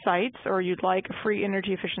your sites or you'd like a free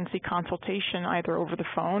energy efficiency consultation either over the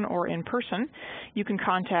phone or in person, you can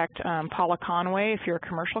contact Paula Conway if you're a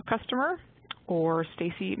commercial customer or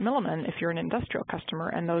Stacy Milliman if you're an industrial customer,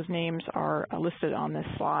 and those names are listed on this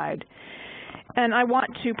slide. And I want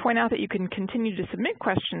to point out that you can continue to submit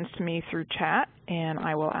questions to me through chat, and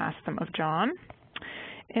I will ask them of John.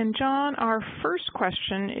 And John, our first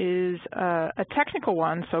question is a technical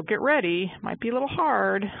one, so get ready. Might be a little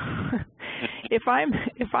hard. If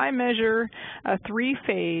I measure a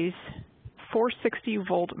 3-phase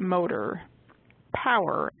 460-volt motor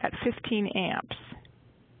power at 15 amps,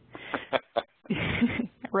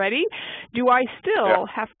 ready? Do I still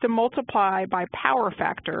have to multiply by power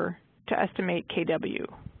factor to estimate kW?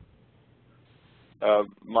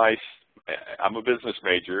 I'm a business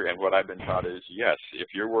major, and what I've been taught is, yes,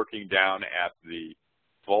 if you're working down at the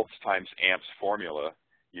volts times amps formula,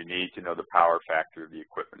 you need to know the power factor of the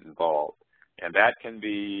equipment involved. And that can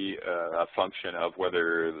be a function of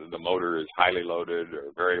whether the motor is highly loaded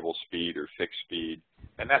or variable speed or fixed speed.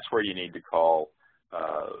 And that's where you need to call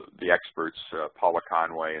the experts, Paula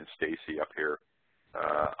Conway and Stacy up here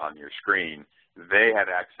on your screen. They have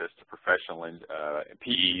access to professional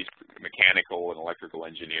PEs, mechanical and electrical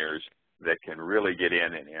engineers that can really get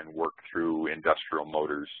in and work through industrial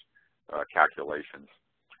motors calculations.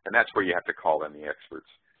 And that's where you have to call them the experts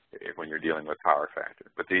when you're dealing with power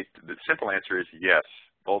factor. But the simple answer is yes,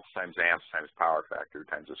 volts times amps times power factor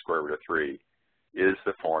times the square root of 3 is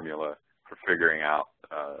the formula for figuring out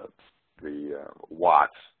the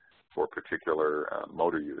watts for particular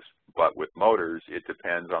motor use. But with motors, it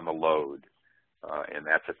depends on the load, and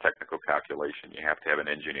that's a technical calculation. You have to have an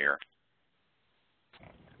engineer.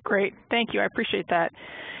 Great, thank you, I appreciate that.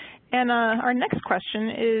 And our next question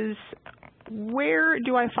is, where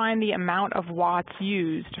do I find the amount of watts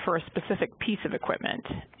used for a specific piece of equipment?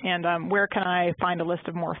 And where can I find a list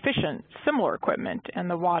of more efficient, similar equipment and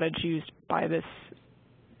the wattage used by this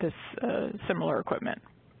similar equipment?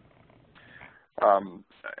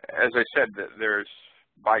 As I said, there's,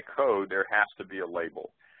 by code, there has to be a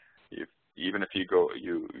label. Even if you go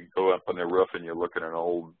up on the roof and you look at an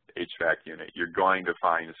old HVAC unit, you're going to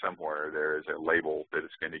find somewhere there is a label that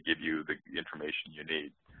is going to give you the information you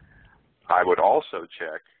need. I would also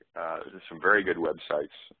check some very good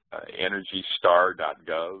websites.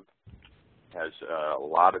 EnergyStar.gov has a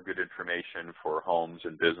lot of good information for homes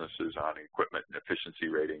and businesses on equipment and efficiency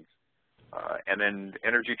ratings. And then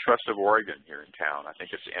Energy Trust of Oregon here in town, I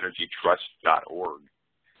think it's energytrust.org,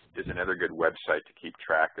 is another good website to keep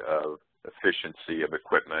track of efficiency of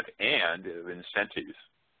equipment and of incentives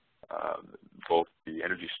both the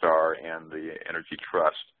Energy Star and the Energy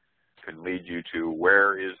Trust can lead you to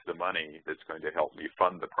where is the money that's going to help me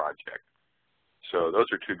fund the project. So those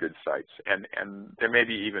are two good sites. And there may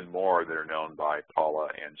be even more that are known by Paula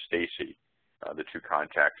and Stacy, the two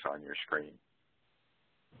contacts on your screen.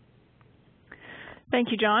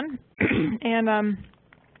 Thank you, John. And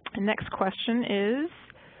the next question is,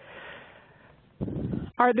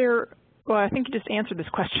 are there, well, I think you just answered this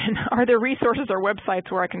question. Are there resources or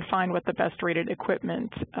websites where I can find what the best rated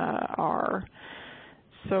equipment are?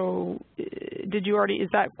 So did you already, is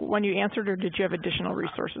that one you answered, or did you have additional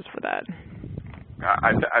resources for that?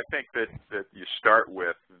 I think that you start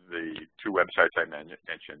with the two websites I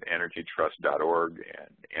mentioned, energytrust.org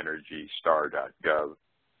and energystar.gov.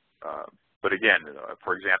 But again,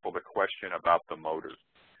 for example, the question about the motor,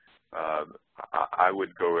 I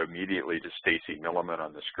would go immediately to Stacy Milliman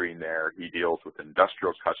on the screen there. He deals with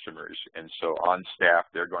industrial customers, and so on staff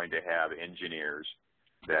they're going to have engineers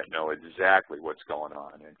that know exactly what's going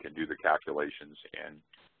on and can do the calculations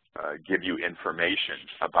and give you information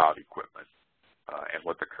about equipment and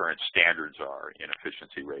what the current standards are in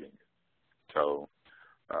efficiency rating. So,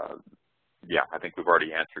 yeah, I think we've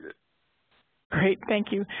already answered it. Great,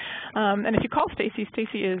 thank you. And if you call Stacy,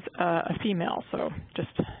 Stacy is a female, so just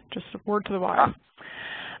a word to the wise.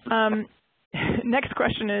 Next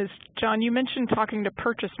question is, John, you mentioned talking to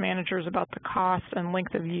purchase managers about the cost and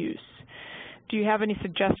length of use. Do you have any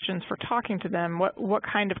suggestions for talking to them? What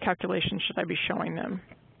kind of calculations should I be showing them?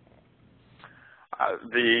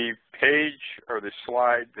 The page or the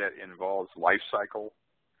slide that involves life cycle,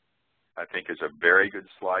 I think, is a very good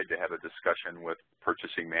slide to have a discussion with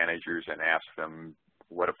purchasing managers and ask them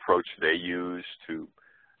what approach they use to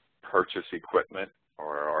purchase equipment,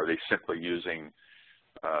 or are they simply using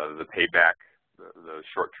the payback, the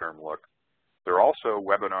short-term look. There are also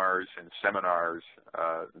webinars and seminars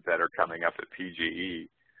that are coming up at PGE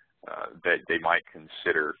that they might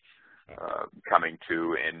consider coming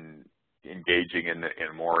to and engaging in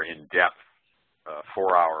more in-depth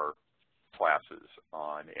 4-hour classes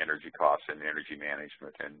on energy costs and energy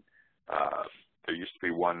management. And there used to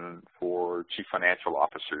be one for chief financial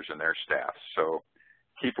officers and their staff. So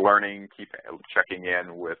keep learning, keep checking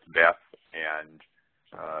in with Beth and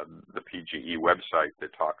the PGE website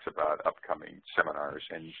that talks about upcoming seminars,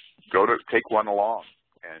 and take one along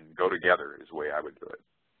and go together is the way I would do it.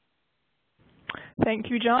 Thank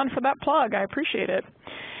you, John, for that plug. I appreciate it.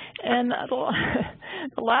 And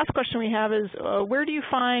the last question we have is, where do you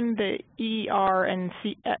find the ER and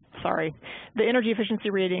the energy efficiency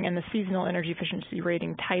rating and the seasonal energy efficiency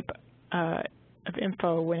rating type of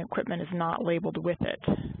info when equipment is not labeled with it?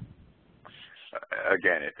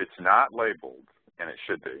 Again, if it's not labeled, and it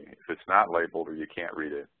should be, if it's not labeled or you can't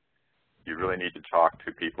read it, you really need to talk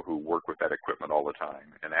to people who work with that equipment all the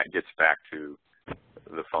time. And that gets back to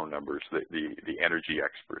the phone numbers, the energy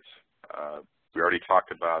experts. We already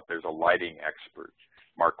talked about there's a lighting expert,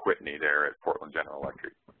 Mark Whitney there at Portland General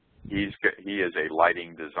Electric. He is a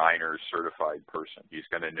lighting designer certified person. He's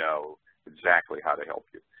going to know exactly how to help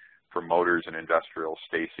you. For motors and industrial,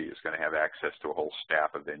 Stacy is going to have access to a whole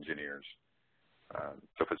staff of engineers.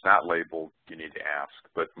 So if it's not labeled, you need to ask.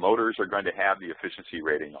 But motors are going to have the efficiency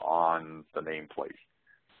rating on the nameplate.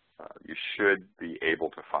 You should be able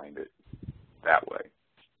to find it that way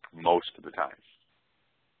most of the time.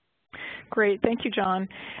 Great. Thank you, John.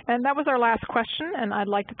 And that was our last question, and I'd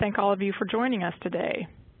like to thank all of you for joining us today.